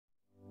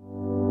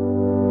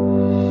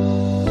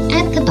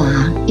At the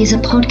Bar is a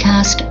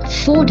podcast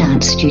for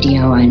dance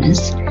studio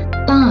owners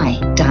by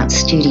dance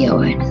studio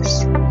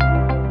owners.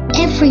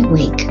 Every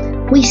week,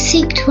 we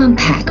seek to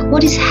unpack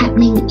what is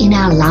happening in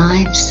our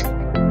lives,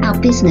 our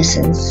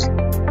businesses,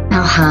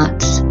 our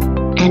hearts,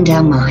 and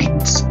our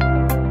minds.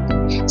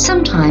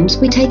 Sometimes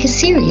we take a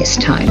serious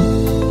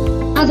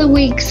tone, other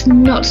weeks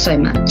not so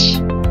much.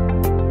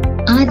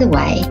 Either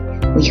way,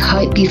 we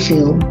hope you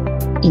feel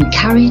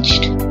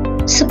encouraged,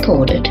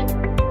 supported,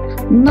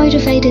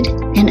 motivated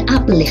and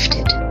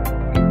uplifted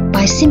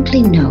by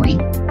simply knowing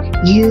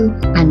you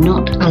are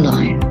not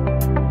alone.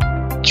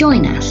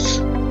 Join us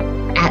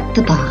at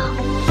the bar.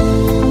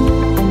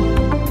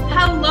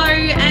 Hello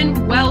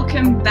and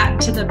welcome back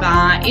to the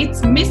bar.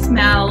 It's Miss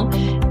Mel,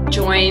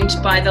 joined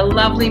by the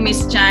lovely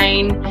Miss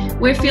Jane.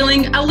 We're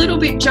feeling a little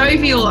bit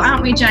jovial,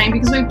 aren't we, Jane?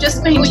 Because we've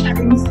just been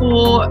chatting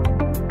for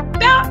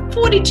about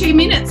 42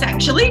 minutes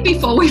actually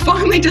before we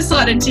finally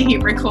decided to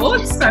hit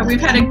record. So we've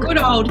had a good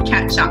old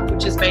catch up,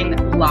 which has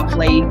been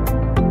lovely.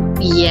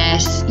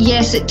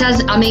 Yes, it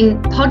does. I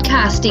mean,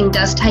 podcasting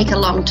does take a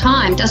long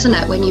time, doesn't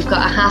it, when you've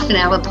got a half an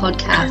hour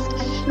podcast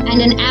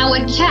and an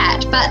hour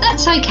chat, but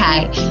that's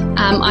okay.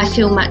 I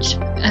feel much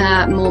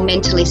more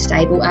mentally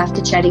stable after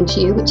chatting to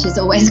you, which is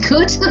always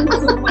good. It's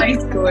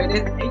always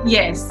good.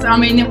 Yes, I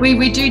mean,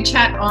 we do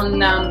chat on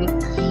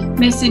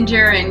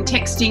Messenger and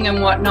texting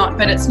and whatnot,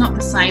 but it's not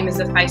the same as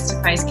a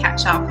face-to-face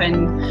catch-up,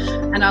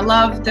 and I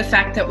love the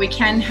fact that we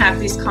can have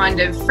this kind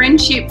of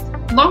friendship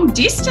long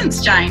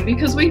distance, Jane,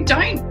 because we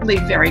don't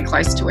live very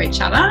close to each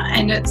other,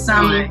 and it's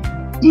I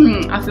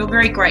feel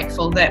very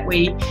grateful that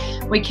we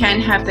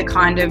can have the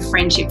kind of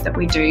friendship that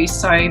we do.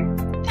 So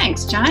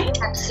thanks, Jane.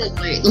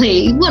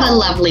 Absolutely. What a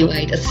lovely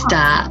way to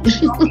start.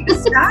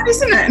 Start,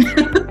 isn't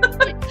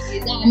it?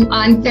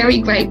 I'm very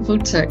grateful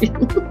too.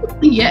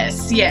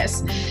 Yes.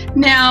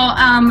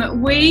 Now,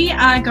 we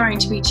are going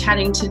to be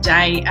chatting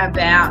today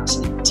about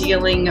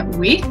dealing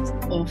with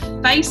or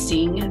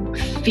facing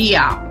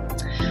fear.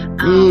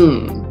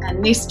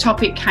 And this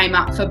topic came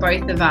up for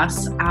both of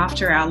us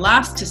after our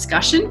last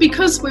discussion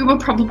because we were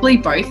probably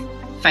both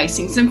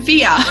facing some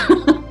fear.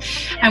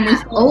 And we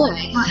thought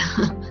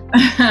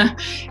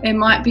it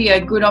might be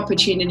a good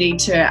opportunity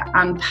to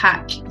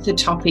unpack the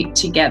topic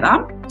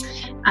together.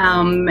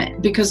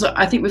 Because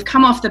I think we've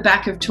come off the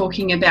back of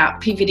talking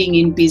about pivoting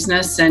in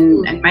business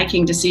and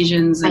making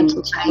decisions and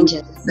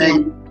changes.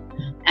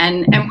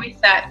 And with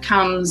that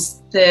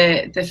comes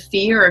the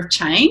fear of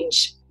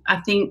change. I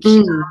think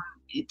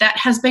that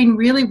has been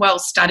really well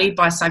studied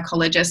by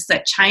psychologists,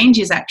 that change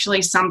is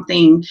actually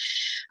something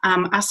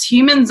us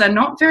humans are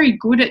not very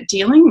good at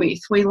dealing with.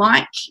 We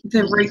like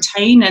the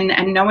routine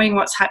and knowing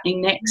what's happening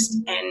next,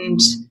 and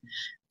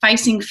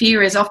facing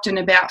fear is often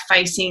about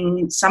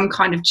facing some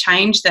kind of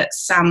change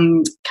that's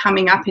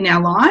coming up in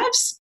our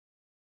lives.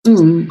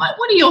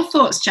 What are your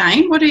thoughts,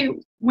 Jane? When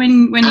you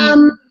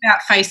think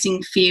about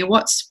facing fear,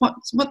 what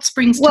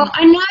springs to mind?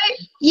 I know,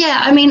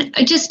 I mean,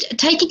 just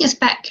taking us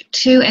back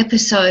 2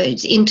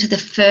 episodes into the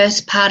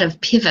first part of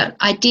Pivot,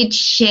 I did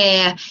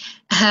share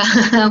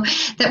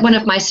that one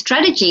of my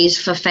strategies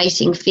for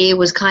facing fear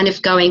was kind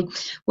of going,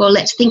 well,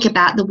 let's think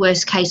about the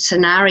worst case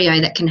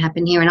scenario that can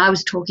happen here. And I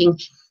was talking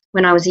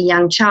when I was a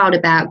young child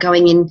about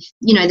going in,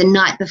 the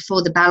night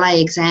before the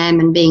ballet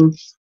exam and being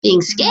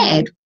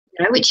scared,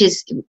 which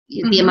is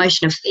the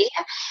emotion of fear,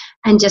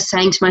 and just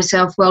saying to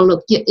myself, well,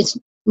 look, it's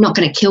not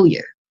going to kill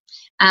you.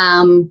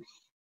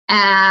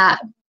 But,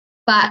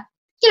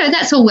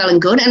 that's all well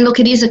and good. And look,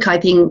 it is a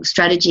coping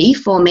strategy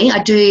for me.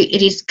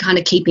 It is kind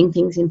of keeping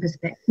things in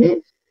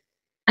perspective.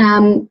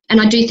 And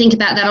I do think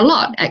about that a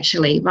lot,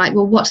 actually, right?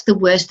 Well, what's the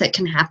worst that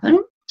can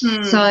happen?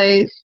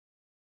 So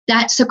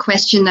that's a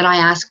question that I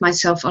ask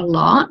myself a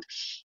lot.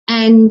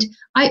 And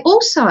I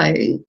also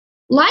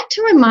like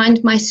to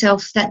remind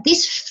myself that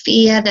this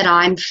fear that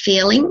I'm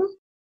feeling,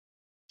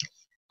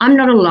 I'm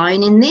not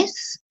alone in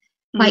this.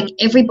 Like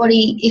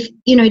everybody, if,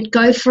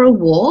 go for a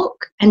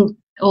walk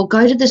or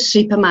go to the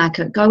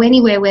supermarket, go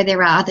anywhere where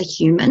there are other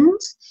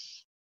humans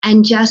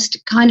and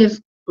just kind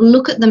of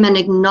look at them and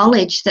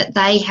acknowledge that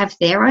they have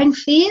their own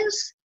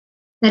fears,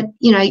 that,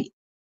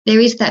 there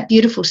is that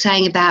beautiful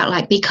saying about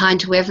like, be kind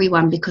to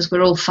everyone because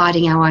we're all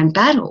fighting our own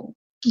battle.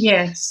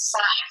 Yes.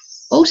 But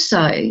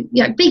also,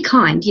 be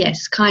kind.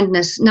 Yes.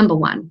 Kindness, number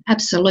one.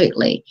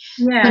 Absolutely.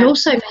 Yeah. But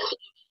also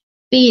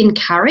be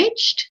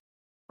encouraged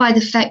by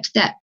the fact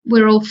that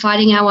we're all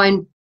fighting our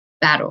own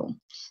battle.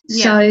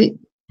 Yeah. So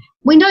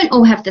we don't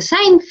all have the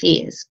same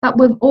fears, but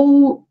we're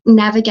all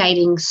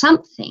navigating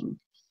something.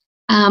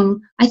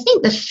 I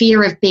think the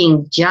fear of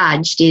being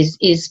judged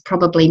is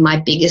probably my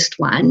biggest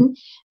one,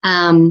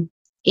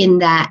 in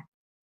that,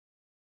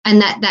 and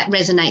that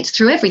resonates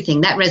through everything.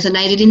 That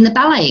resonated in the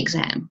ballet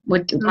exam.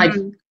 You're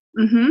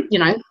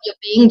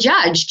being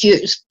judged. You're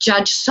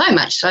judged so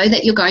much so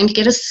that you're going to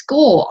get a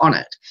score on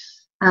it.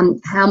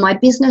 How my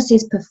business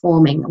is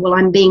performing. Well,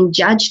 I'm being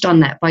judged on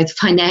that, both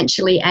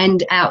financially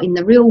and out in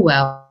the real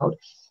world.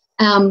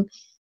 The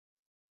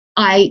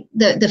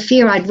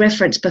fear I'd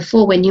referenced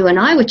before when you and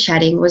I were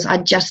chatting was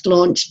I'd just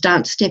launched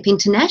Dance Step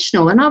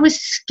International, and I was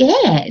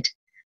scared.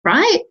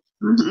 right?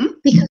 Mm-hmm.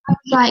 Because I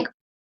was like,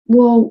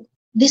 well,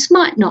 this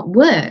might not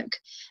work.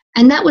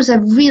 And that was a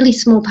really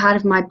small part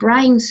of my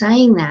brain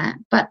saying that.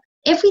 But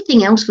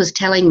everything else was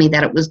telling me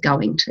that it was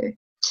going to,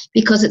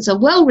 because it's a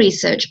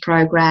well-researched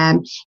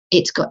program.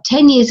 It's got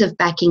 10 years of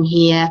backing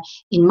here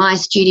in my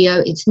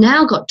studio. It's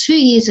now got 2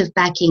 years of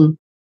backing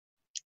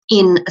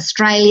in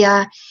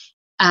Australia.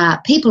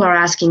 People are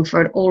asking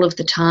for it all of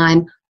the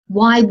time.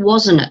 Why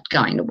wasn't it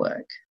going to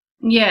work?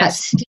 Yes. But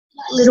still,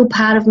 that little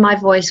part of my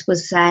voice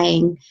was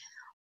saying,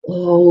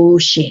 oh,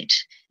 shit,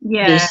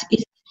 this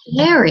is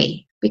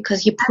scary,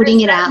 because you're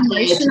putting it out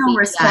there to be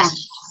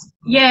response.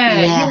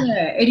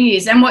 Yeah, it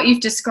is. And what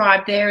you've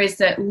described there is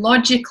that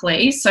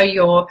logically,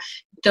 so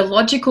the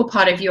logical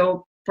part of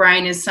your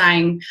brain is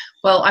saying,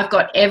 well, I've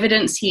got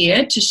evidence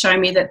here to show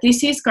me that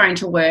this is going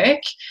to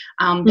work.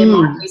 There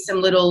might be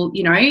some little,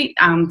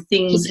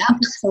 things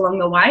along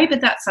the way,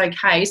 but that's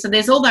okay. So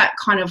there's all that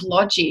kind of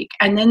logic.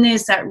 And then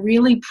there's that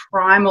really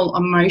primal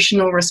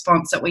emotional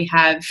response that we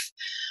have,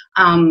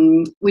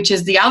 which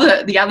is the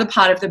other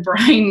part of the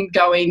brain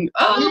going,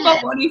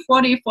 but what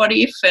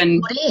if,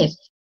 and what if?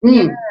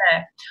 Yeah,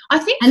 I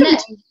think for me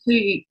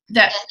too,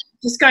 that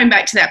just going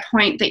back to that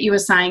point that you were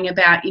saying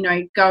about,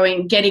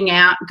 getting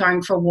out,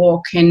 going for a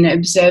walk and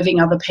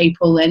observing other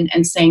people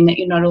and seeing that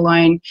you're not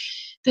alone.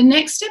 The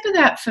next step of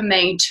that for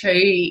me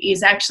too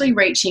is actually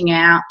reaching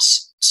out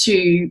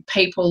to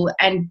people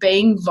and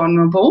being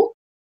vulnerable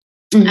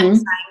and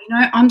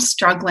saying, I'm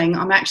struggling.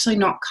 I'm actually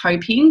not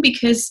coping,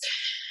 because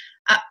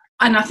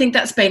and I think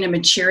that's been a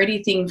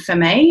maturity thing for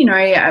me,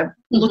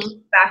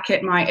 looking back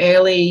at my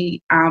early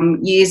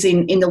years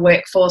in the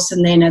workforce,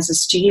 and then as a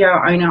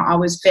studio owner, I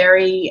was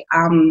very,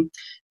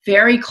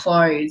 very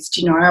closed.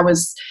 I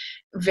was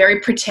very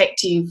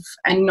protective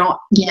and not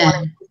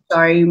wanting to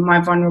show my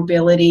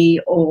vulnerability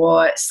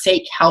or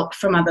seek help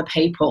from other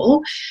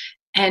people.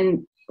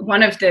 And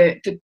one of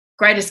the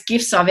greatest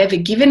gifts I've ever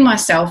given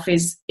myself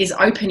is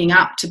opening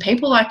up to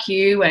people like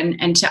you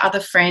and to other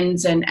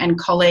friends and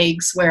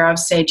colleagues, where I've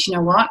said, you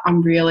know what,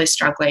 I'm really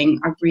struggling.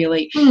 I'm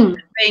really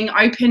being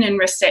open and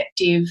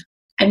receptive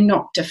and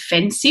not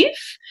defensive.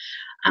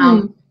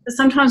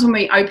 Sometimes when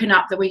we open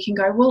up, that we can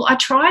go, well, I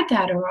tried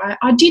that, or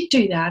I did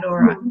do that,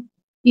 or,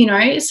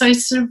 so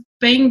sort of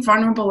being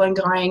vulnerable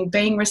and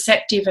being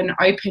receptive and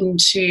open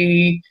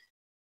to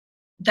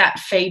that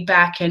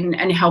feedback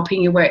and helping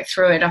you work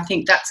through it. I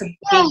think that's a big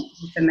thing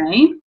for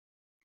me.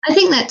 I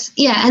think that's,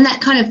 and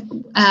that kind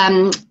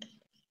of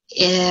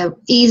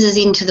eases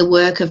into the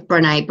work of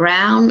Brené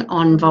Brown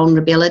on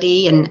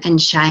vulnerability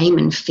and shame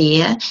and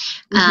fear.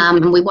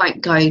 And we won't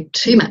go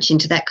too much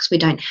into that because we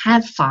don't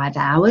have 5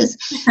 hours.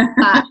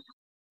 But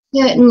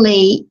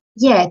certainly,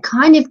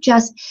 kind of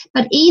just,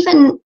 but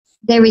even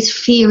there is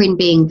fear in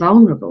being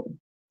vulnerable,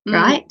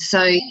 right?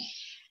 So,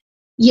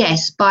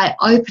 yes, by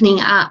opening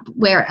up,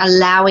 we're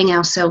allowing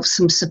ourselves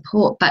some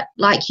support. But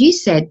like you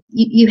said,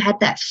 you had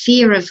that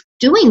fear of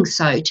doing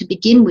so to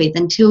begin with,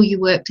 until you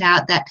worked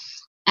out that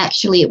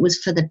actually it was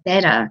for the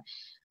better.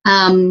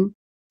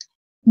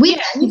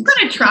 You've got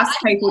to trust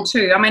people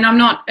too. I mean, I'm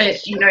not,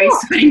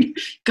 saying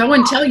go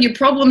and tell your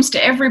problems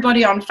to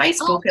everybody on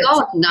Facebook. Oh,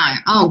 God, no.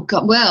 Oh,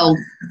 God. Well,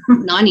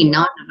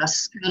 99 of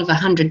us out of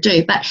 100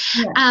 do. But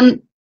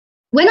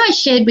when I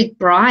shared with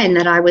Brian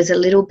that I was a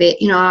little bit,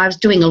 I was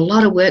doing a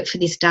lot of work for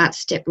this Dance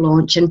Step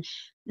launch, and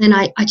then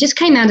I just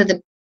came out of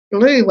the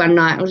blue one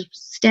night. I was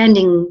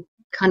standing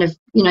kind of,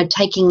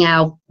 taking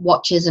our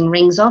watches and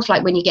rings off,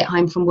 like when you get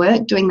home from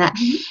work, doing that.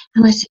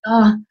 And I said,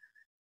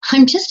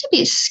 I'm just a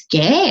bit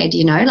scared,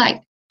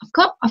 like I've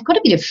got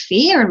a bit of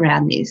fear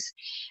around this.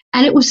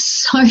 And it was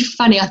so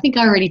funny. I think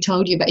I already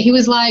told you, but he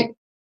was like,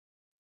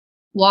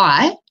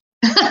 why?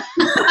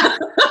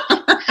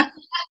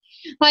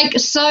 Like,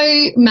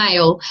 so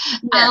male.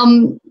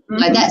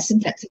 Like that's a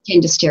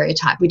gender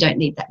stereotype. We don't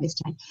need that, Miss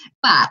Jane.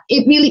 But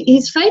it really,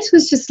 his face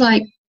was just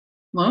like,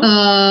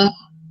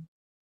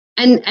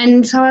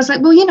 and so I was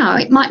like, well,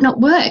 it might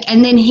not work.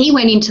 And then he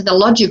went into the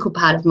logical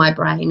part of my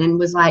brain and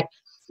was like,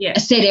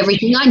 said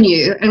everything I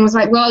knew and was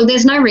like, well,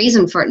 there's no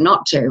reason for it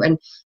not to, and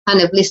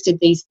kind of listed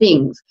these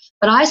things.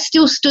 But I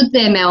still stood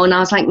there, Mel, and I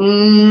was like,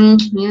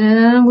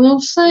 we'll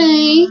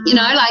see.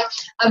 Like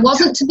I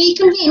wasn't to be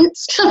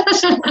convinced.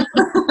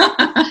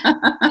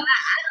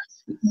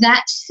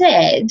 That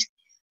said,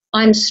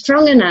 I'm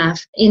strong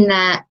enough in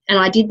that, and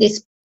I did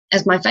this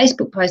as my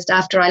Facebook post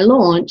after I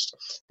launched,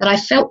 that I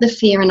felt the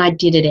fear and I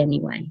did it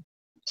anyway.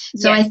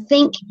 So I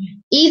think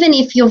even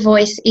if your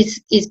voice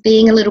is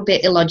being a little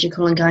bit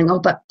illogical and going,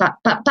 but,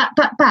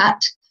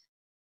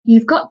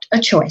 you've got a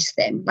choice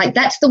then. Like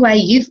that's the way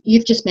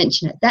you've just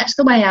mentioned it. That's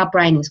the way our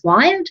brain is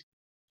wired.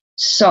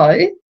 So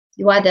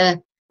you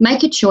either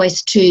make a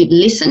choice to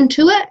listen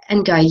to it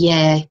and go,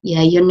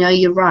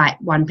 you're right,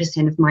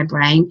 1% of my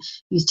brain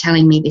who's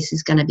telling me this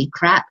is going to be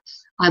crap.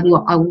 I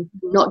will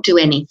not do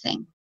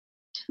anything.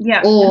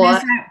 Yeah. Or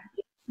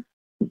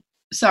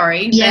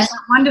there's a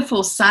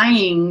wonderful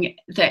saying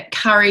that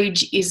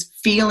courage is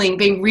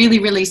being really,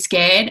 really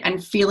scared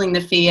and feeling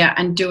the fear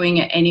and doing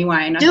it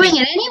anyway. And doing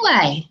it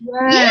anyway.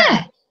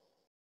 Yeah.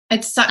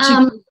 It's such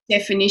a good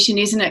definition,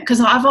 isn't it?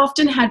 Because I've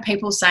often had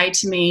people say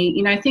to me,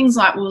 you know, things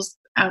like, well,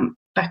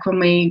 back when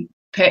we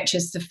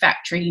purchased the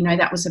factory, you know,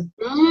 that was a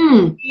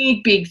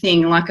big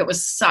thing. Like, it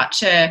was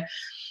such a,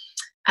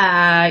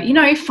 you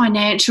know,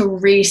 financial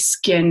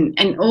risk and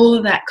all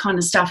of that kind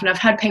of stuff. And I've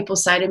had people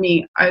say to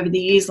me over the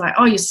years, like,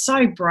 oh, you're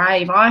so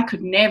brave. I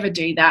could never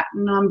do that.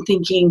 And I'm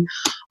thinking,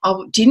 I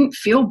didn't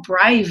feel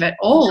brave at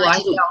all. I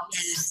felt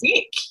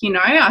sick, you know.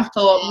 I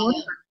thought, what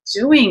am I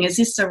doing? Is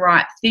this the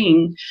right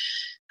thing?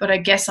 But I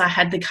guess I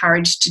had the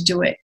courage to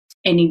do it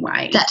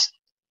anyway.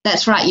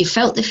 That's right. You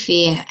felt the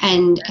fear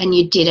and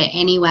you did it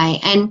anyway.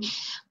 And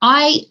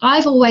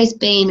I've always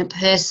been a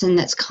person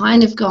that's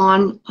kind of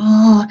gone,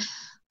 oh,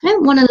 I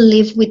don't want to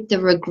live with the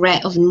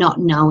regret of not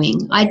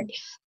knowing.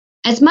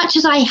 As much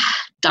as I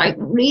don't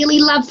really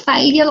love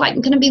failure, like,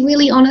 I'm going to be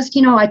really honest,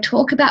 you know, I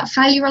talk about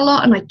failure a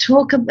lot and I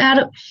talk about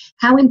it,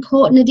 how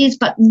important it is,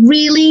 but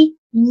really,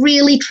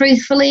 really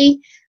truthfully,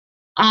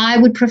 I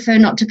would prefer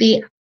not to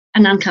be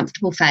an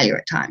uncomfortable failure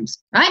at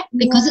times, right?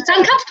 Because it's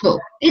uncomfortable.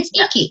 It's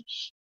icky.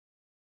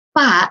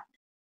 But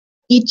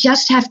you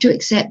just have to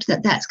accept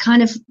that that's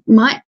kind of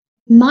might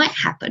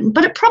happen,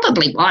 but it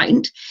probably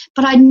won't.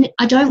 But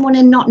I don't want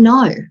to not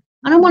know.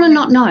 I don't want to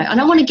not know. I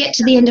don't want to get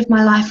to the end of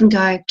my life and go,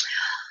 I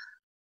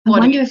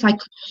wonder if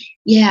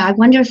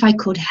I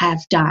could have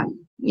done,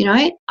 you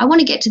know. I want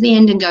to get to the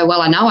end and go,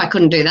 well, I know I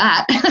couldn't do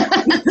that.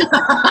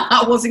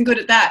 I wasn't good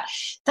at that.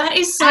 That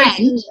is so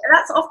true.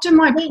 That's often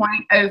my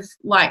point of,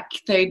 like,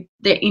 the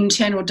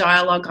internal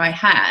dialogue I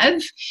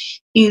have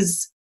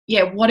is,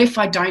 yeah, what if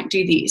I don't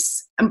do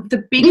this?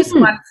 The biggest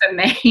one for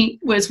me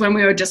was when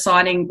we were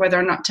deciding whether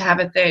or not to have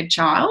a third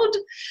child,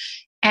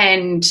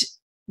 and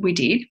we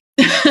did.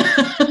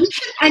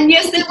 And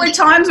yes, there were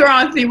times where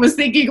I was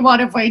thinking,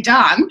 what have we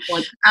done?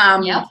 No,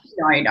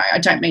 I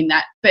don't mean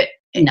that. But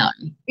no,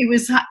 it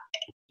was,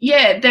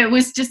 yeah, there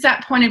was just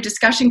that point of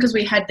discussion because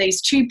we had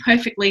these two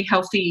perfectly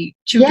healthy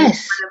children in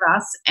front of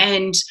us,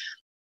 and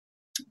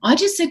I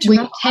just said to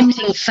Rob,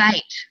 tempting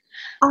fate.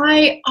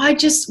 I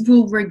just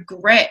will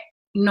regret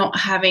not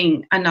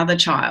having another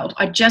child.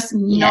 I just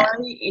know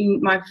in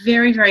my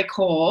very, very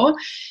core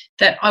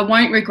that I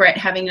won't regret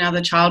having another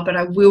child, but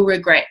I will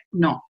regret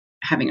not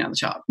having another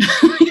child.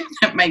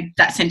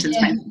 That sentence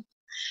made.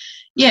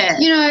 Yeah.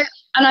 You know,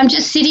 and I'm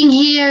just sitting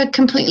here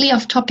completely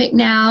off topic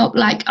now.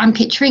 Like, I'm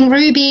picturing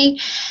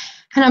Ruby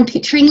and I'm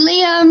picturing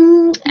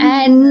Liam,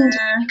 and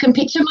you can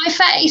picture my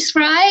face,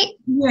 right?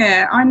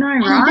 Yeah, I know,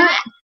 right? And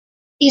that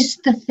is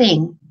the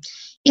thing.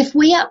 If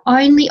we are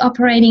only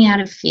operating out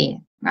of fear,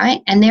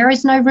 right, and there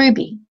is no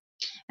Ruby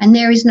and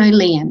there is no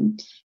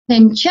Liam,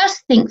 then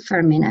just think for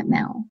a minute,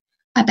 Mel,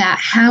 about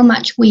how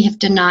much we have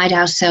denied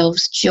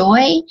ourselves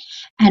joy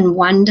and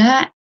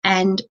wonder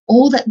and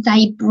all that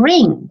they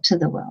bring to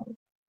the world.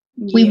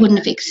 We wouldn't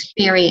have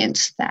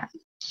experienced that.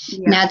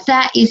 Now,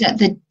 that is at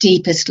the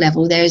deepest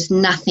level. There is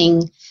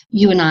nothing.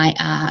 You and I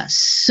are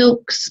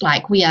Sooks,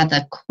 like, we are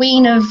the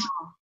queen of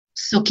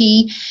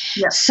Sookie.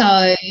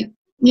 So,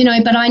 you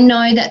know, but I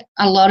know that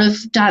a lot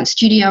of dance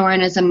studio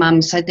owners are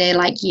mums, so they're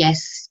like,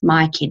 yes,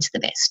 my kid's the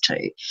best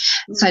too.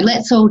 So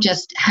let's all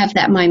just have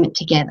that moment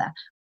together.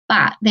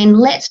 But then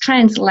let's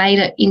translate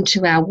it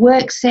into our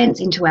work sense,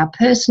 into our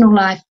personal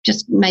life,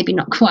 just maybe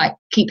not quite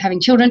keep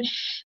having children,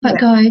 but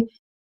go,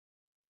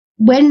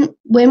 when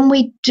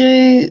we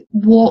do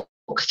walk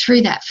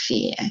through that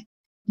fear,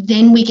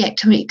 then we get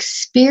to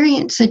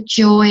experience a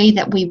joy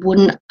that we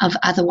wouldn't have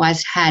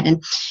otherwise had.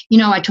 And, you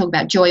know, I talk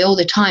about joy all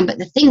the time, but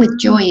the thing with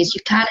joy is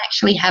you can't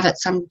actually have it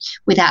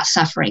without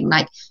suffering.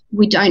 Like,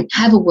 we don't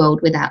have a world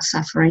without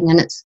suffering, and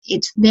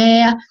it's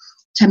there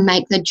to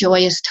make the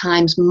joyous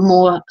times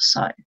more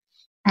so.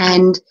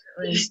 And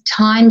these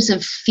times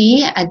of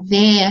fear are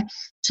there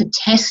to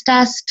test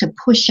us, to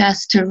push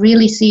us, to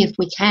really see if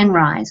we can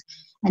rise.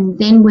 And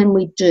then when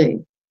we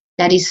do,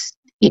 that is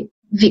it.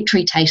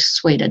 Victory tastes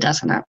sweeter,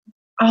 doesn't it?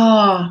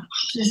 Oh,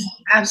 just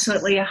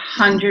absolutely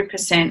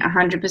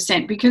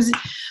 100%. Because,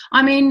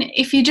 I mean,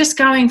 if you're just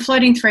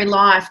floating through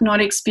life,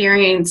 not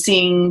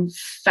experiencing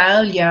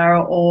failure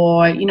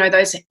or, you know,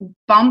 those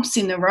bumps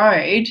in the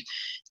road,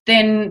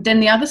 then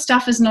the other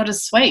stuff is not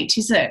as sweet,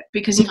 is it?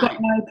 Because you've got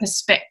no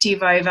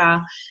perspective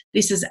over,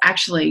 this is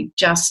actually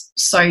just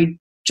so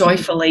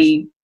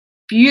joyfully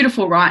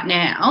beautiful right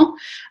now.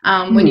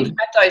 When you've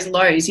had those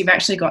lows, you've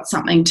actually got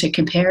something to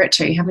compare it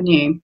to, haven't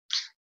you?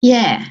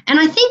 Yeah. And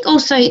I think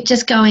also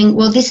just going,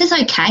 well, this is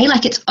okay.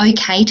 Like, it's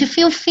okay to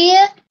feel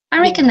fear. I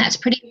reckon that's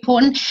pretty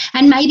important.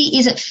 And maybe,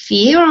 is it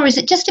fear or is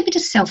it just a bit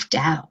of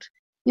self-doubt?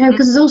 You know,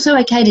 because it's also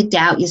okay to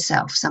doubt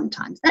yourself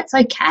sometimes. That's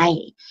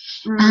okay.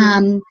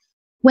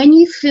 When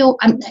you feel,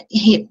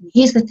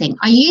 here's the thing.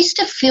 I used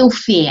to feel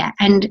fear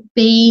and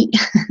be,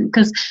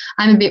 because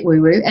I'm a bit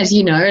woo-woo, as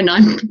you know, and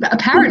I'm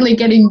apparently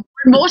getting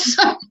more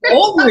so.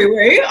 More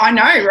woo-woo, I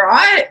know,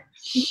 right?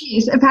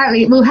 Yes,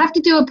 apparently. We'll have to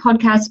do a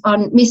podcast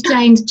on Miss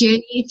Jane's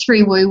journey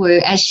through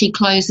woo-woo as she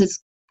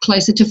closes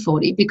closer to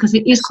 40, because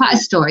it is quite a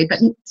story, but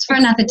it's for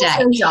another day.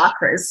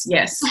 Chakras,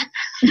 yes.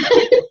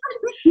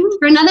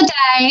 For another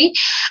day.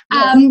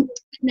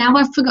 Now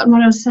I've forgotten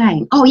what I was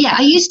saying. Oh, yeah,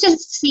 I used to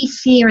see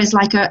fear as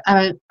like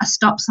a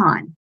stop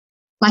sign,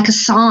 like a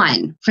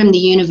sign from the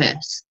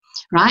universe,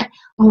 right?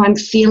 Oh, I'm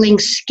feeling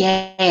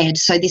scared,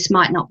 so this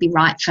might not be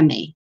right for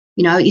me.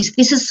 You know, is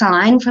this a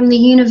sign from the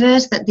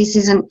universe that this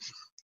isn't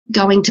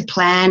going to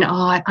plan?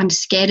 Oh, I'm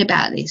scared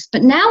about this.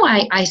 But now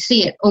I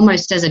see it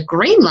almost as a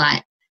green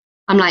light.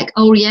 I'm like,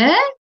 oh, yeah,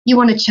 you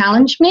want to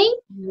challenge me?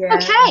 Yeah.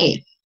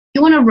 Okay.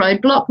 You want to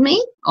roadblock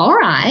me? All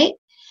right.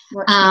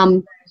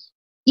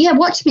 Yeah,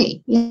 watch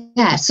me.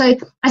 Yeah. So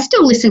I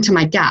still listen to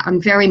my gut.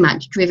 I'm very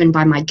much driven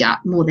by my gut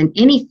more than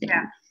anything.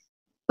 Yeah.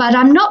 But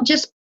I'm not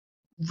just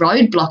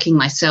roadblocking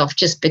myself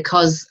just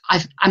because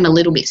I'm a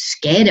little bit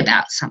scared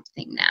about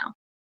something now.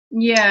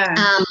 Yeah.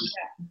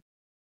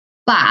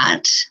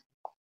 But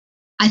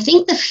I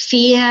think the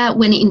fear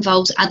when it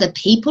involves other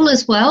people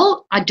as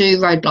well, I do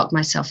roadblock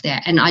myself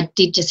there. And I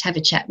did just have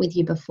a chat with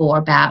you before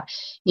about,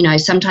 you know,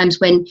 sometimes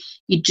when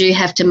you do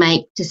have to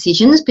make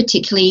decisions,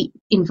 particularly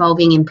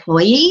involving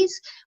employees,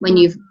 when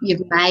you've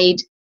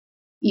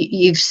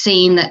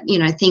seen that, you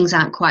know, things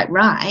aren't quite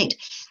right,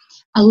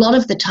 a lot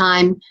of the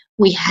time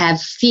we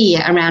have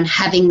fear around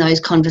having those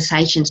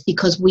conversations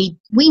because we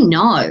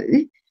know,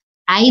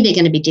 A, they're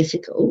going to be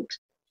difficult,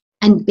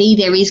 and B,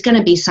 there is going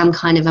to be some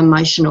kind of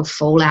emotional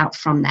fallout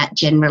from that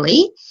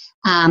generally.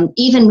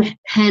 Even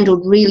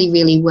handled really,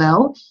 really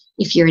well,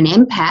 if you're an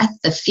empath,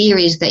 the fear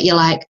is that you're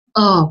like,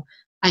 oh,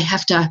 I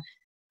have to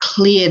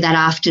clear that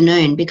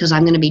afternoon because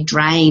I'm going to be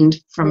drained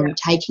from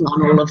taking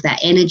on all of that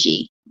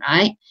energy,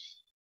 right?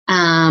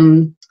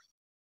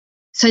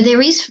 So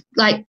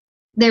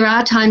there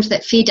are times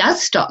that fear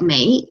does stop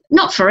me,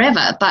 not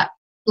forever, but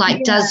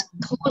does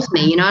pause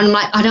me, you know, and I'm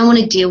like, I don't want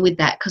to deal with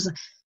that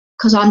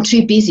because I'm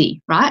too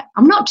busy, right?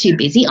 I'm not too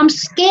busy. I'm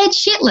scared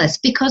shitless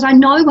because I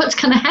know what's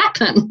going to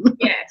happen.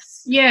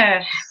 Yes,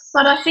 yeah.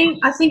 But I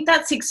think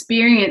that's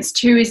experience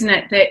too, isn't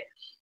it? That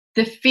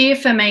the fear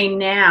for me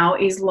now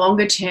is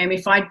longer term.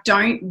 If I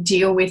don't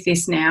deal with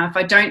this now, if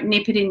I don't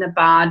nip it in the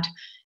bud,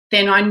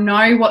 then I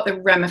know what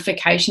the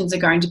ramifications are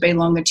going to be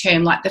longer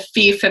term. Like the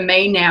fear for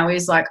me now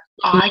is like,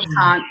 I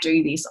can't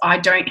do this. I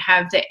don't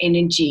have the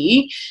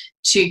energy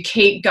to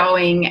keep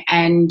going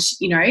and,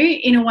 you know,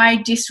 in a way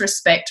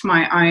disrespect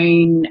my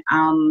own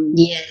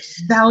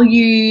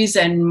values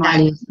and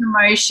my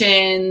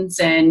emotions.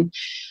 And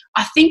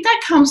I think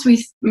that comes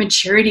with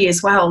maturity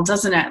as well,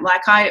 doesn't it?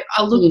 Like I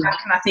look back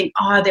and I think,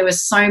 oh, there were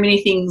so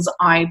many things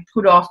I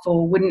put off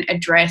or wouldn't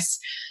address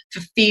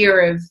for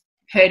fear of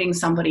hurting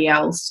somebody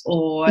else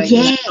or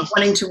you know,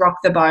 wanting to rock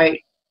the boat.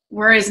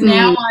 Whereas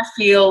now I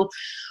feel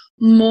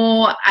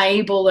more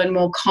able and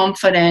more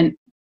confident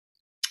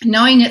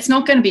knowing it's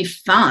not going to be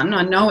fun.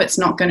 I know it's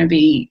not going to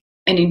be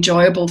an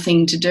enjoyable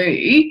thing to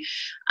do,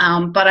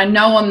 but I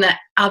know on the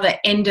other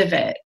end of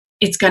it,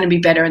 it's going to be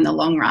better in the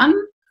long run.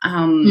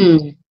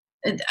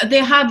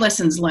 They're hard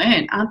lessons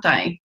learned, aren't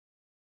they?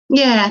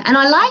 Yeah, and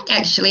I love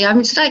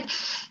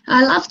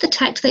the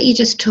tact that you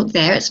just took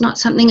there. It's not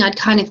something I'd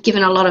kind of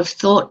given a lot of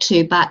thought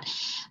to, but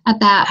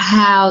about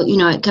how, you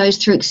know, it goes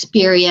through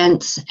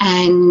experience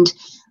and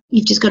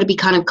you've just got to be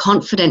kind of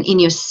confident in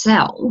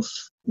yourself.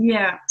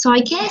 Yeah. So I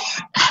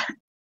guess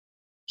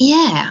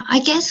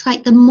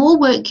like the more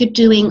work you're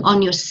doing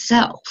on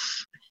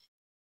yourself,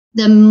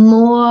 the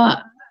more,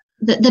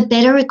 the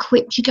better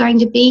equipped you're going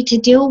to be to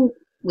deal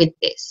with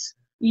this.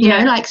 Yeah.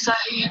 You know, like so,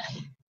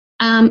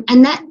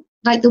 and that,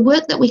 like the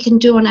work that we can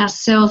do on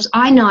ourselves,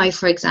 I know,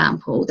 for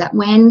example, that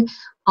when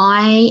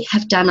I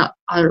have done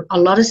a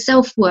lot of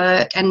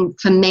self-work, and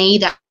for me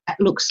that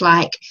looks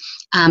like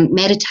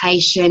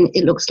meditation,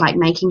 it looks like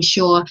making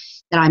sure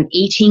that I'm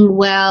eating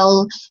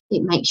well,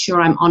 it makes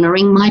sure I'm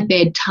honouring my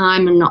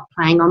bedtime and not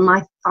playing on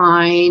my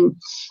phone,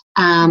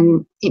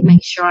 it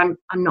makes sure I'm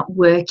not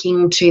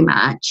working too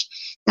much,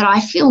 that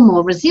I feel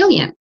more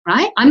resilient,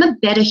 right? I'm a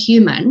better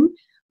human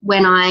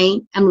when I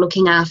am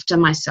looking after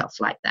myself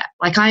like that.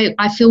 Like I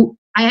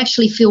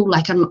actually feel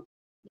like I'm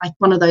like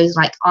one of those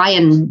like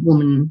Iron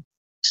Woman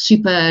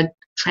super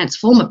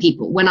transformer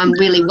people when I'm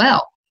really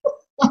well.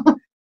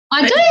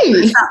 I do.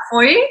 Is that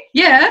for you?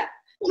 Yeah.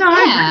 No.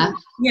 Yeah.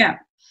 Yeah.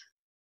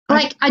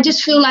 Like I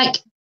just feel like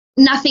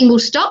nothing will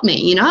stop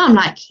me, you know. I'm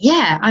like,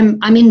 yeah,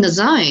 I'm in the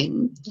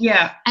zone.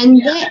 Yeah.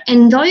 And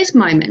in those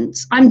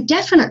moments, I'm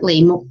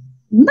definitely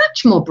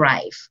much more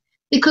brave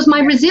because my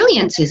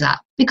resilience is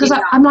up. Because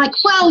I'm like,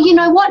 well, you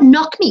know what?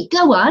 Knock me.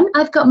 Go on.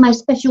 I've got my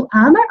special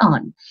armour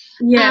on.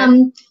 Yeah.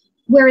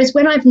 Whereas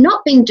when I've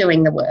not been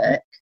doing the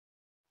work,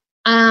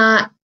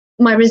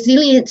 my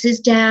resilience is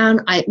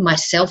down. My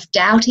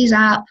self-doubt is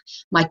up.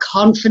 My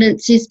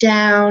confidence is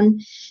down.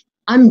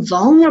 I'm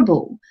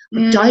vulnerable.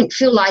 I don't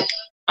feel like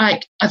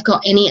I've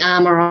got any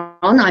armour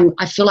on.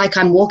 I feel like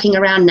I'm walking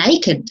around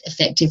naked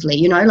effectively,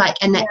 you know, like,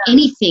 and that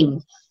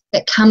anything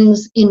that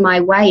comes in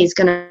my way is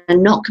going to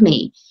knock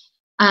me.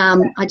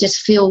 I just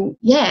feel,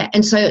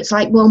 and so it's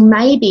like, well,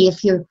 maybe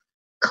if you're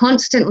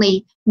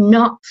constantly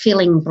not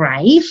feeling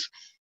brave,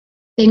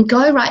 then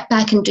go right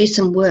back and do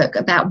some work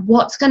about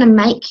what's going to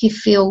make you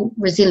feel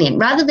resilient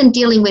rather than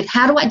dealing with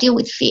how do I deal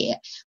with fear?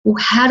 Well,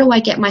 how do I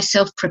get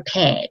myself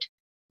prepared?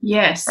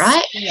 Yes.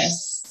 Right?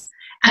 Yes.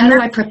 How do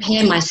I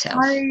prepare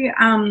myself?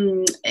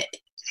 So,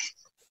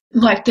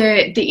 like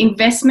the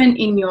investment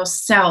in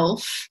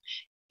yourself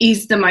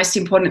is the most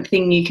important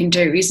thing you can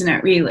do, isn't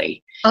it,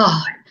 really?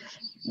 Oh,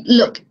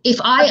 look, if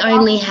I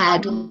only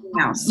had,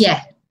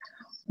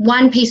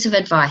 one piece of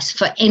advice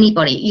for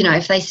anybody, you know,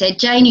 if they said,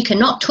 Jane, you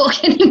cannot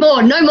talk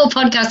anymore, no more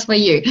podcasts for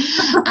you,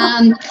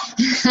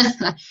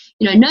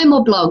 you know, no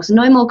more blogs,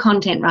 no more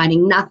content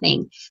writing,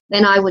 nothing,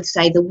 then I would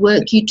say the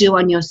work you do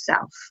on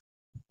yourself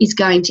is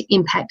going to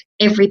impact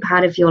every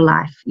part of your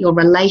life, your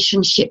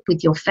relationship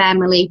with your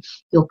family,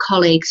 your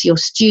colleagues, your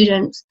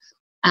students,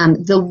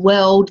 the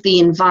world, the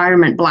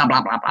environment, blah,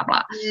 blah, blah, blah,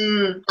 blah.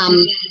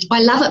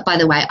 I love it, by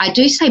the way. I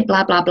do say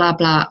blah, blah, blah,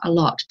 blah a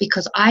lot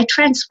because I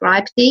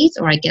transcribe these,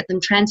 or I get them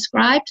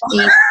transcribed,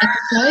 these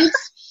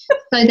episodes,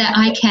 so that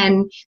I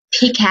can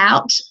pick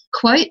out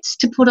quotes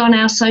to put on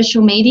our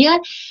social media.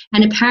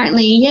 And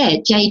apparently, yeah,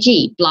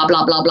 JG, blah,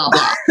 blah, blah, blah,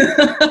 blah.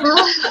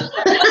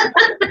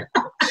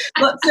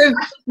 Lots of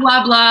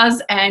blah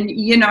blahs and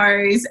you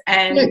knows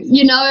and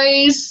you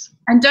knows.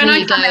 And don't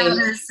I come out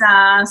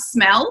as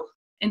smell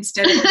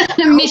instead of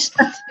Miss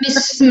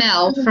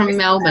Smell from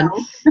Melbourne.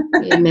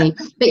 Yeah, me.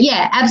 But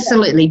yeah,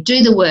 absolutely.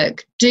 Do the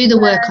work. Do the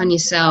work on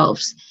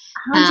yourselves.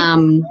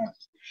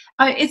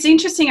 It's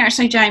interesting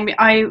actually, Jane.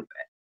 I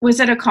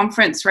was at a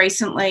conference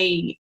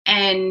recently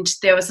and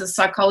there was a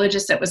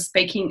psychologist that was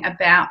speaking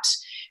about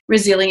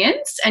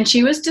resilience, and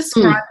she was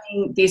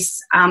describing this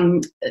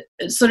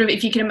sort of,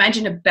 if you can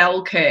imagine a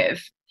bell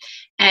curve,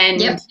 and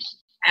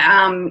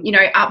you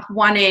know, up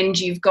one end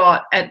you've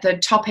got, at the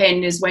top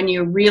end is when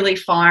you're really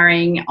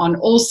firing on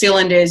all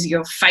cylinders,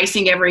 you're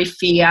facing every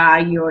fear,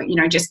 you're, you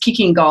know, just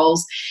kicking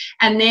goals,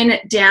 and then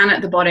down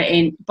at the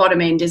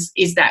bottom end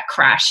is that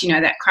crash, you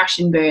know, that crash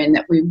and burn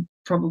that we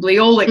probably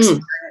all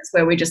experience,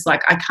 where we're just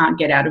like, I can't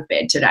get out of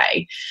bed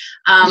today.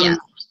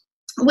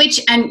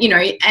 Which, and you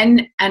know,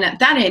 and at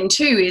that end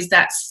too is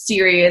that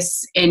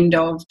serious end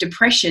of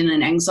depression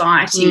and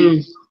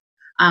anxiety.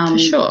 For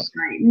sure.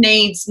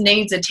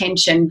 Needs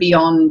attention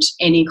beyond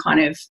any kind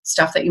of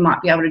stuff that you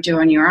might be able to do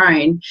on your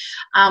own.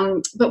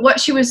 But what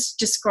she was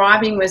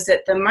describing was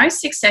that the most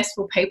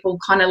successful people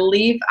kind of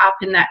live up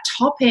in that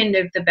top end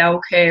of the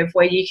bell curve,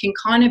 where you can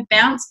kind of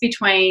bounce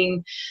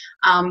between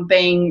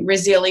being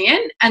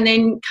resilient and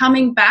then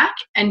coming back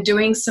and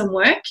doing some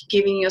work,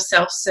 giving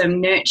yourself some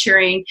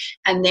nurturing,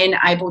 and then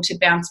able to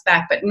bounce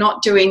back, but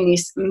not doing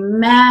this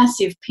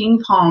massive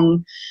ping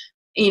pong,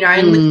 you know,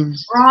 and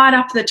right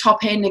up to the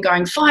top end and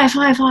going fire,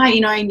 you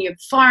know, and you're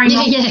firing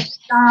off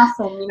stuff,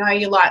 and you know,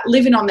 you're like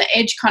living on the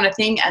edge kind of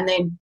thing, and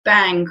then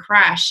bang,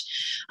 crash.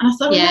 And I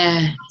thought,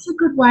 that's a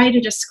good way to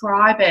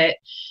describe it,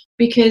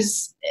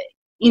 because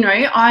you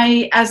know,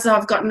 as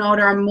I've gotten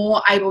older, I'm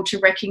more able to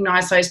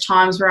recognise those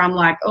times where I'm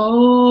like,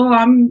 oh,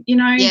 I'm, you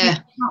know,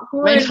 not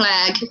good. Red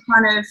flag.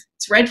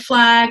 It's red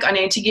flag. I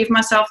need to give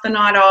myself the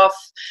night off.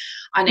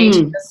 I need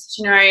to just,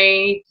 you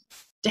know,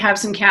 to have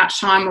some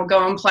couch time, or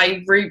go and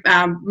play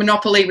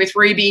Monopoly with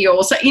Ruby,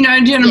 or so, you know,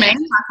 do you know what I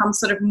mean? Like, I'm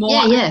sort of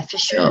more for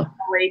sure.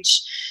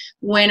 Knowledge.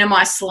 When am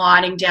I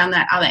sliding down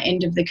that other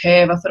end of the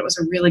curve? I thought it was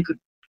a really good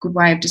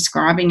way of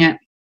describing it.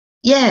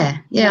 Yeah,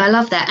 I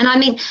love that. And I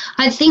mean,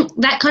 I think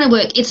that kind of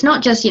work, it's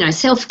not just, you know,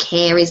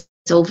 self-care is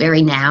all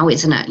very now,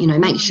 isn't it? You know,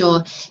 make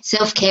sure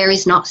self-care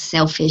is not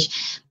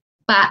selfish.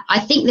 But I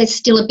think there's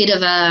still a bit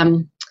of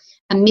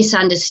a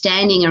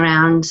misunderstanding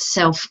around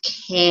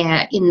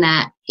self-care, in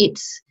that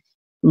it's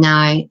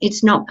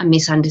not a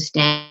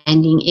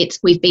misunderstanding.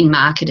 We've been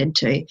marketed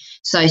to.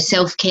 So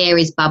self-care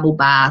is bubble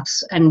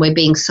baths, and we're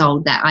being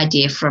sold that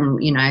idea from,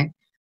 you know,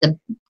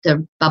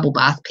 the bubble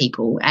bath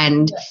people,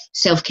 and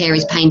self-care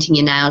is painting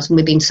your nails, and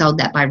we've been sold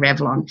that by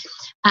Revlon.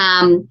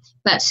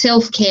 But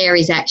self-care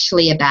is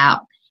actually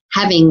about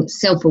having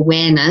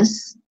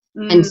self-awareness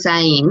and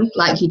saying,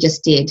 like you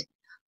just did,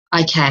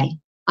 okay,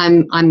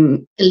 I'm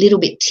a little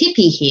bit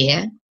tippy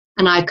here,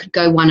 and I could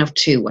go one of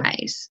two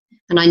ways,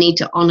 and I need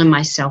to honour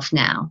myself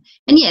now.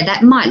 And yeah,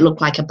 that might look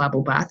like a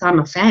bubble bath. I'm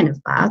a fan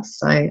of baths,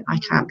 so I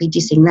can't be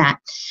dissing that.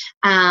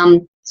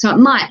 So it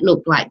might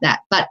look like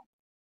that, but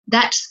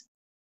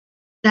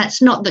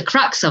that's not the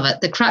crux of it.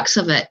 The crux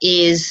of it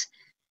is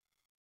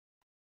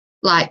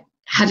like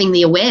having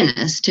the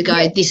awareness to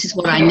go, this is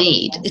what I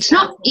need. It's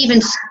not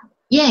even,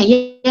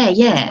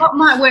 What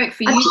might work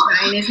for you,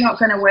 Jane, is not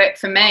going to work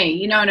for me.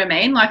 You know what I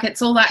mean? Like,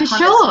 it's all that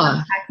kind of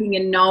unpacking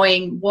and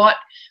knowing what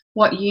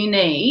you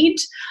need.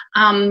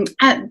 And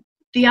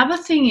the other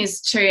thing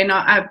is too, and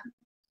I've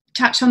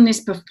touched on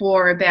this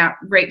before about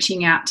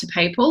reaching out to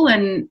people,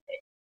 and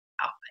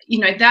you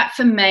know, that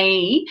for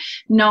me,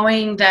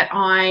 knowing that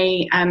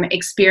I am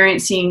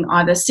experiencing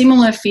either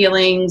similar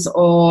feelings,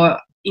 or,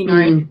 you know,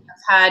 I've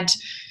had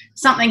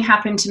something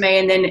happen to me,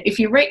 and then if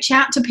you reach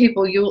out to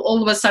people, you'll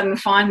all of a sudden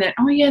find that,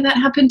 oh yeah, that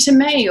happened to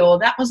me, or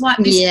that was like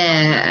this,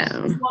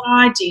 is what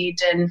I did.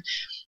 And,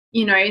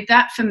 you know,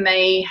 that for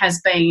me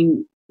has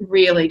been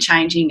really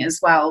changing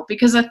as well,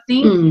 because I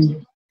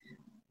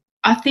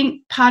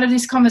think part of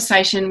this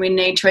conversation, we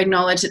need to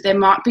acknowledge that there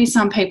might be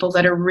some people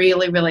that are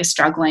really, really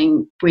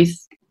struggling with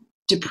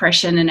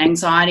depression and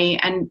anxiety,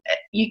 and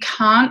you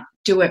can't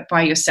do it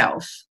by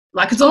yourself.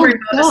 Like, it's all very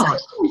well to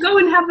say, go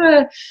and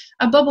have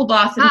a bubble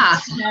bath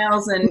and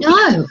nails, and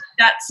no,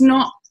 that's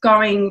not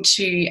going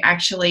to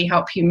actually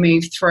help you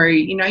move through.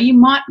 You know, you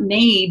might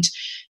need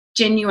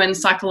genuine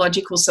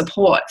psychological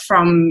support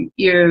from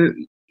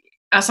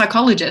a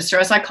psychologist or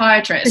a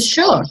psychiatrist. For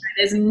sure.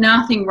 There's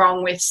nothing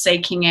wrong with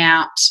seeking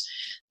out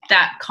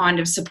that kind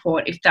of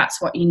support if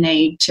that's what you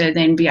need to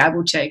then be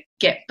able to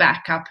get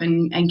back up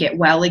and get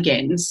well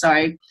again. So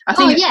I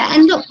think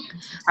and look,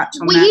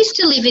 we used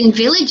to live in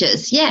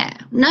villages.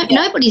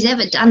 Nobody's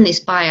ever done this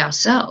by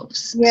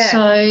ourselves.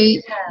 So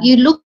you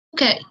look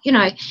at, you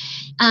know,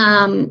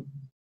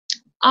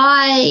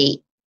 I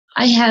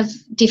have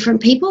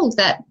different people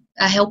that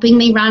are helping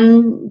me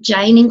run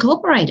Jane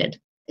Incorporated.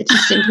 It's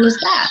as simple as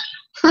that.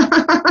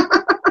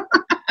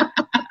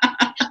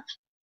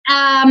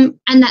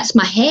 And that's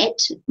my head,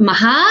 my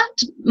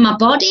heart, my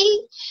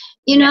body,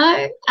 you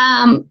know,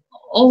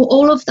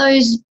 all of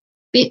those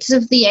bits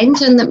of the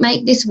engine that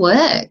make this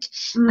work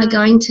are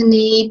going to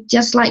need,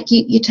 just like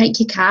you take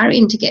your car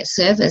in to get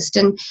serviced.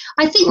 And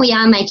I think we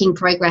are making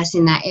progress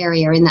in that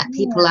area, in that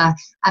people are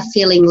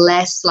feeling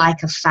less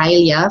like a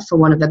failure, for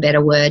want of a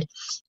better word,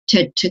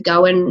 to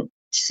go and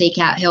seek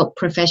out help,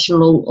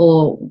 professional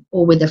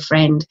or with a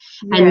friend.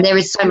 And there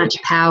is so much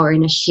power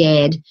in a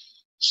shared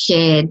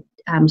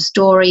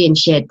story and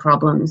shared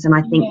problems. And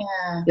I think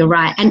you're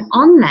right. And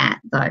on that,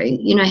 though,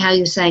 you know how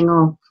you're saying,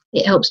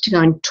 it helps to go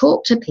and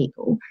talk to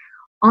people.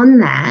 On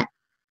that,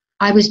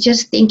 I was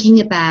just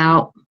thinking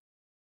about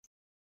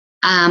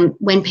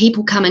when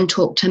people come and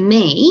talk to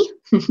me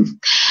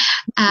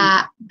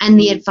and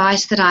the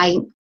advice that I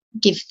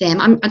give them.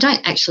 I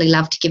don't actually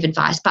love to give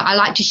advice, but I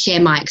like to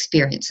share my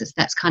experiences.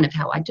 That's kind of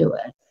how I do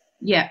it.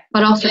 Yeah.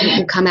 But often it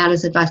will come out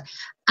as advice.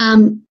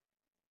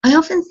 I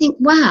often think,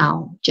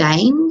 wow,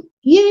 Jane,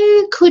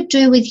 you could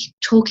do with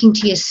talking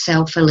to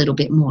yourself a little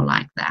bit more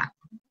like that.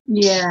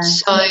 Yeah.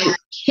 So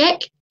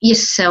check your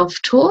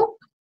self-talk.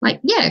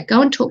 Like,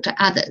 go and talk to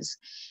others.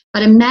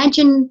 But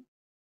imagine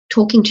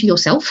talking to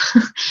yourself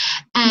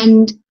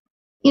and,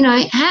 you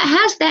know,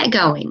 how's that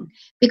going?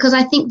 Because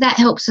I think that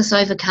helps us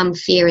overcome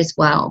fear as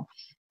well.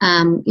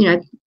 You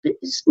know,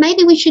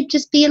 maybe we should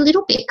just be a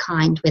little bit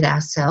kind with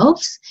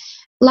ourselves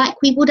like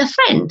we would a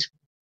friend.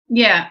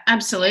 Yeah,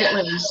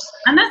 absolutely.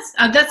 And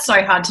that's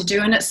so hard to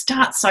do, and it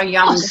starts so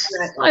young.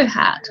 So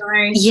hard.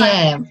 You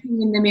know,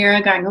 in the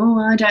mirror going,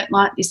 I don't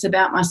like this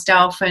about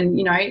myself, and,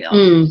 you know,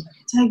 it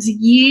takes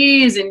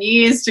years and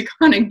years to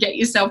kind of get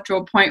yourself to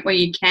a point where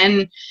you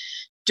can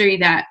do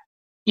that,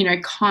 you know,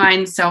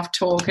 kind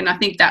self-talk. And I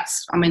think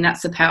that's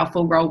the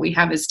powerful role we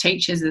have as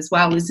teachers as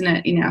well, isn't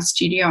it, in our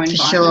studio environment?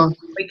 For sure.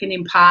 We can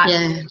impart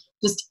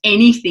just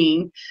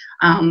anything,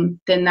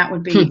 then that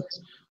would be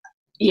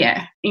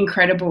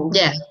incredible.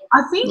 Yeah.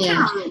 I think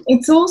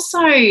it's also,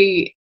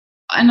 and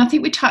I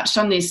think we touched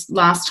on this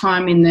last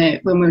time when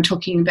we were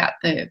talking about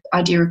the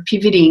idea of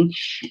pivoting,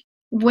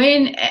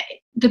 when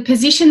the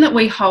position that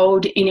we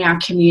hold in our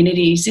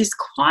communities is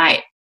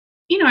quite,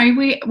 you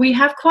know, we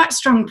have quite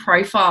strong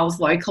profiles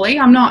locally.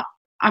 I'm not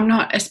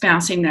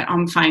espousing that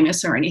I'm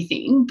famous or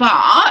anything,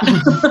 but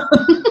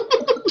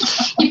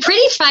you're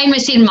pretty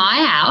famous in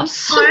my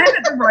house. I am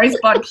at the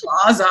Rosebud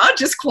Plaza,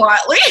 just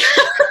quietly.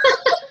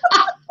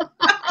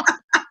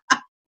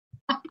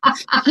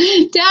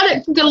 Down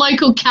at the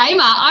local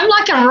Kmart, I'm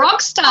like a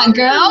rock star,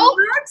 girl.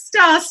 Rock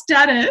star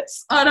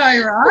status. I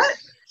know, right?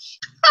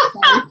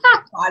 So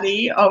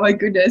funny. Oh my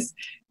goodness.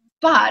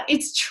 But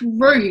it's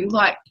true.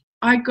 Like,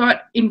 I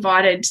got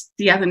invited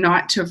the other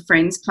night to a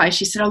friend's place.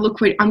 She said, look,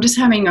 I'm just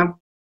having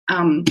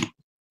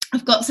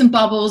I've got some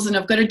bubbles and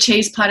I've got a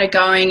cheese platter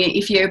going.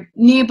 If you're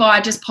nearby,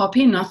 just pop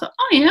in. And I thought,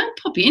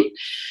 pop in.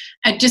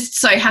 It just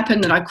so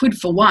happened that I could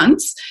for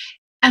once.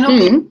 And I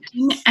went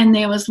in, and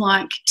there was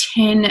like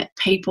 10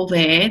 people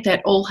there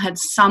that all had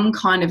some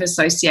kind of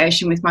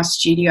association with my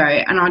studio.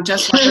 And I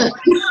just I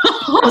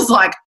was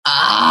like,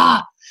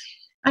 I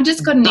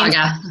just got an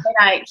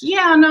headache.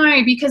 Yeah, I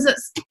know, because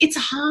it's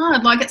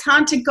hard. Like, it's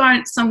hard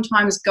to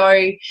sometimes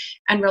go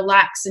and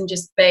relax and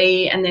just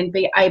be, and then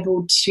be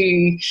able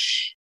to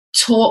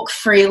talk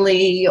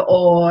freely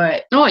or...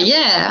 Oh,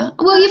 yeah.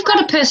 Well, you've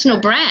got a personal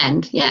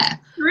brand, yeah.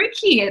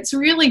 It's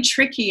really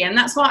tricky, and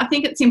that's why I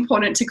think it's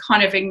important to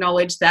kind of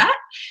acknowledge that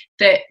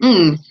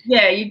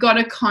you've got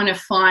to kind of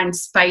find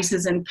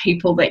spaces and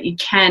people that you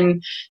can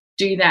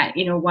do that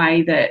in a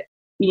way that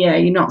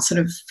you're not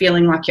sort of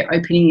feeling like you're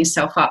opening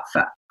yourself up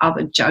for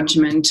other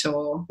judgment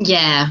or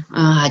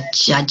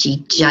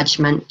judgy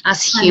judgment.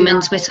 Us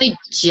humans, we're so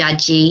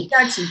judgy.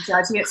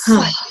 Judgy. It's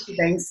so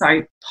being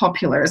so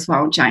popular as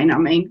well, Jane. I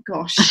mean,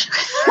 gosh.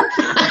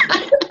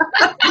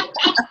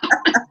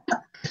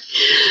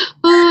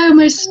 I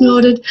almost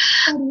snorted.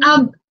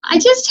 I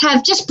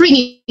just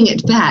bringing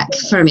it back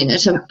for a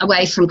minute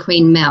away from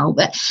Queen Mel,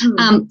 but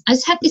I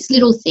just had this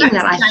little thing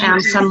that I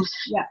found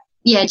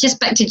just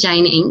back to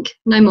Jane Inc.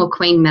 No more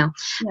Queen Mel.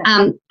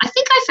 I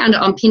think I found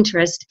it on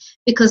Pinterest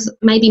because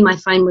maybe my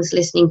phone was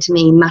listening to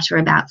me mutter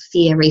about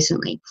fear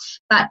recently.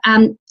 But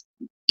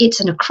it's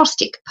an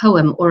acrostic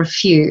poem or a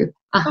few.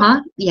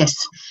 Yes.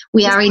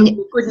 We are in.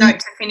 Good note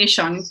to finish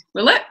on,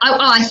 will it?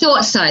 I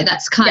thought so.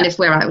 That's kind of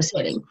where I was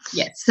heading.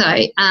 Yes. So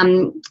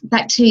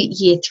back to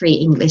year 3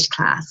 English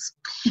class.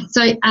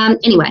 So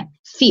anyway,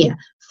 fear.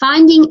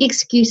 Finding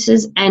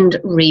excuses and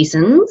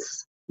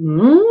reasons.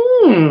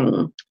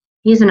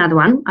 Here's another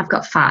one. I've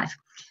got 5.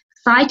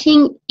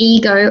 Fighting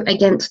ego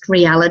against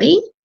reality.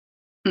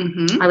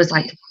 I was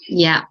like,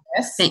 yeah.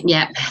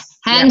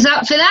 Hands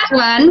up for that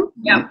one.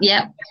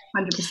 Yep.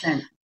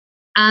 100%.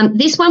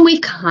 This one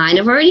we've kind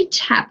of already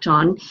tapped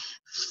on.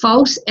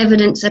 False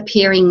evidence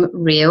appearing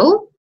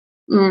real.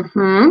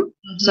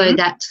 So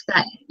that's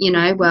that,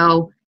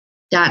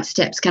 Dance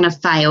Step's going to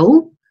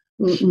fail.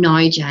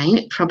 No, Jane,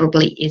 it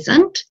probably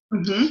isn't.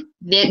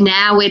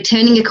 Now we're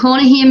turning a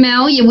corner here,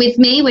 Mel. You're with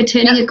me? We're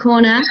turning a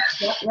corner.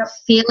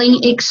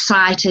 Feeling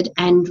excited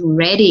and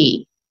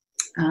ready.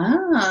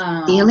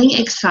 Feeling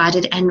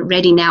excited and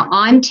ready. Now,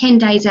 I'm 10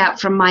 days out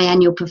from my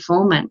annual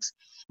performance,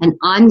 and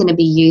I'm going to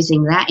be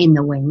using that in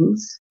the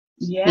wings.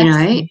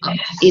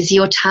 Is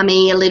your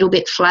tummy a little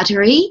bit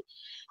fluttery?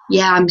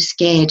 Yeah, I'm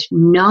scared.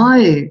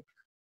 No.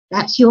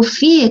 That's your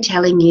fear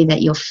telling you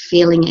that you're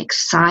feeling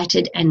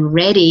excited and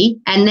ready.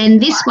 And then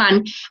this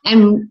one,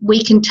 and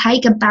we can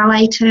take a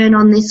ballet turn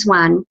on this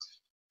one,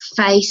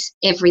 face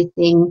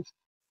everything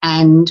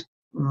and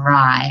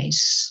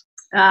rise.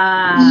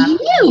 Love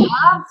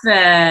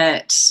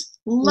it.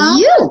 Love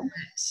it.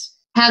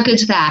 How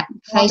good's that?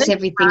 Face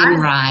everything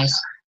and rise.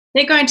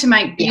 They're going to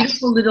make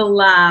beautiful little,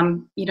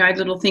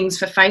 little things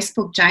for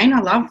Facebook, Jane.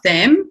 I love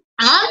them.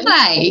 Aren't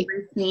they?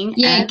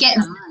 Yeah,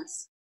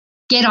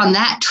 get on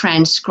that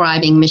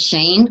transcribing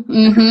machine.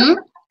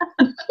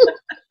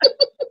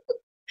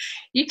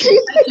 You can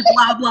say your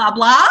blah, blah,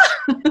 blah.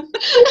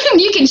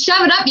 You can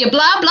shove it up your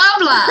blah, blah,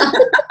 blah.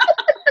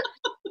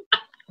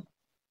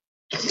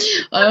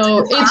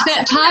 It's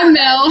that time,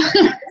 Mel.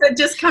 Does it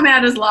just come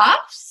out as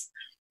laughs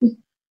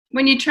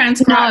when you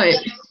transcribe?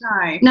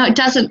 No, it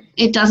doesn't.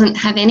 It doesn't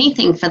have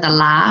anything for the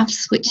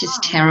laughs, which is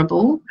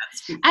terrible.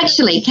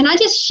 Actually, can I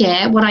just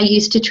share what I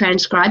used to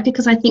transcribe,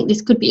 because I think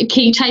this could be a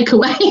key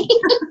takeaway.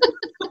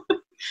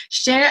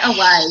 Share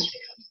away,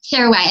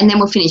 and then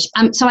we'll finish.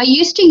 So I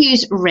used to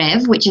use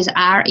Rev, which is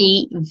rev.com,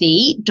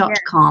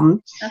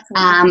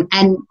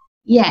 and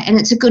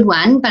it's a good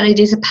one, but it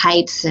is a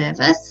paid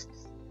service.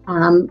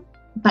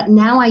 But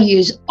now I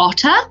use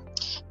Otter,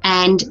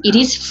 and it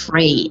is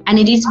free, and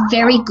it is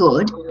very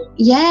good.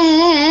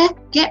 Yeah,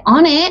 get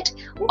on it,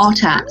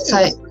 Otter. So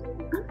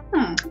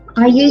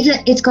I use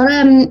it. It's got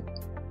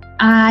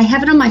I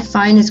have it on my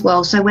phone as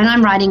well. So when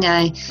I'm writing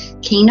a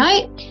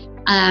keynote,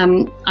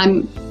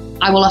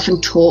 I will often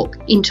talk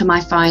into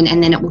my phone,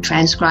 and then it will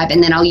transcribe,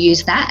 and then I'll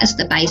use that as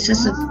the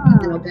basis of, and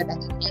then I'll go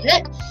back and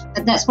edit.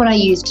 But that's what I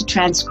use to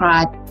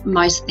transcribe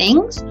most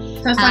things. So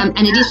it's like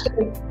and it is.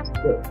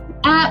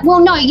 Well,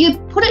 no, you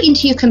put it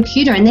into your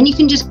computer, and then you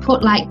can just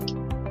put like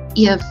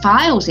your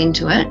files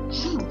into it,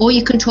 or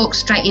you can talk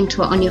straight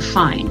into it on your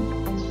phone.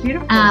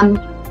 Beautiful.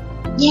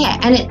 Yeah,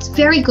 and it's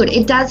very good.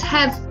 It does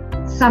have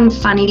some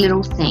funny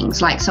little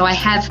things. Like, so I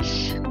have.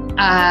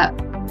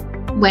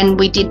 When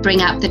we did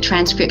bring up the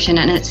transcription,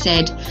 and it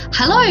said,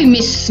 "Hello,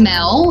 Miss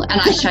Smell,"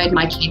 and I showed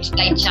my kids,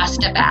 they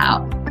just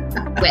about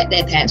wet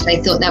their pants.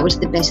 They thought that was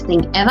the best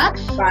thing ever.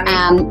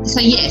 So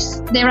yes,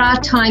 there are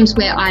times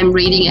where I'm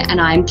reading it and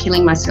I'm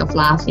killing myself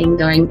laughing,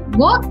 going,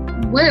 "What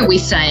were we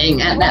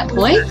saying at that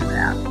point?"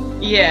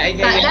 Yeah.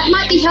 That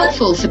might be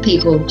helpful for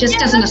people,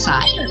 just as an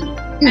aside.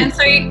 And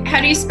so,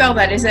 how do you spell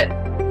that? Is it?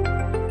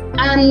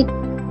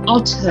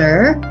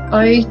 Otter,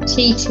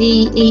 Otter.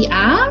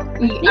 ER.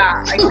 Okay.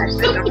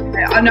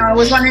 Oh no, I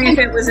was wondering if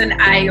it was an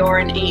A or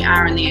an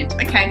ER in the end.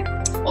 Okay,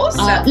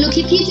 awesome. Look,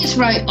 if you just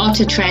wrote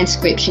Otter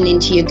transcription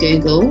into your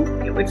Google,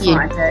 you would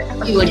find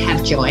it. You would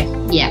have joy.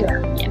 Yeah.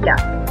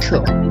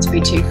 Cool. Don't need to be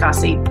too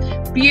fussy.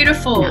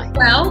 Beautiful. No.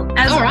 Well,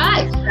 as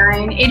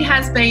Jane, it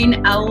has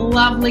been a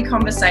lovely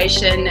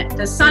conversation.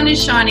 The sun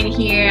is shining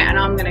here, and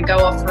I'm going to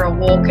go off for a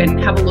walk and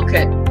have a look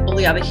at all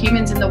the other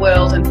humans in the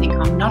world and think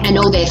I'm not. And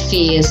all their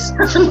fears.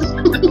 Perfect.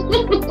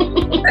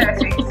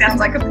 Sounds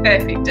like a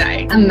perfect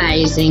day.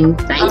 Amazing.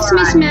 Thanks,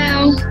 Miss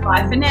Mel.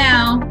 Bye for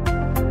now.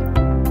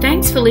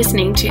 Thanks for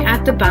listening to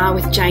At the Bar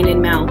with Jane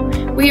and Mel.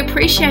 We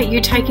appreciate you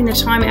taking the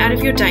time out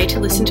of your day to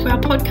listen to our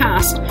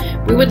podcast.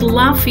 We would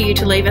love for you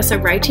to leave us a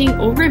rating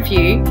or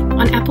review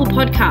on Apple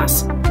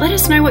Podcasts. Let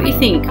us know what you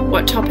think,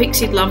 what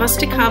topics you'd love us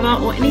to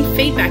cover, or any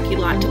feedback you'd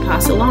like to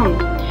pass along.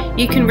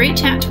 You can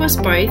reach out to us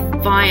both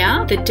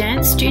via the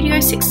Dance Studio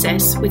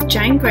Success with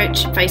Jane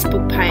Gretsch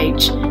Facebook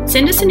page.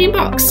 Send us an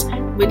inbox.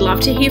 We'd love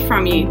to hear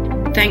from you.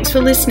 Thanks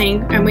for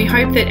listening, and we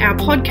hope that our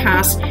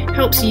podcast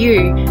helps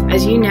you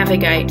as you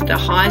navigate the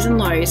highs and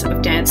lows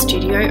of dance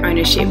studio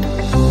ownership.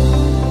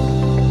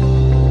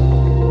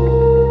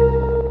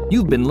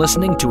 You've been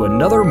listening to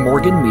another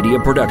Morgan Media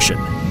production.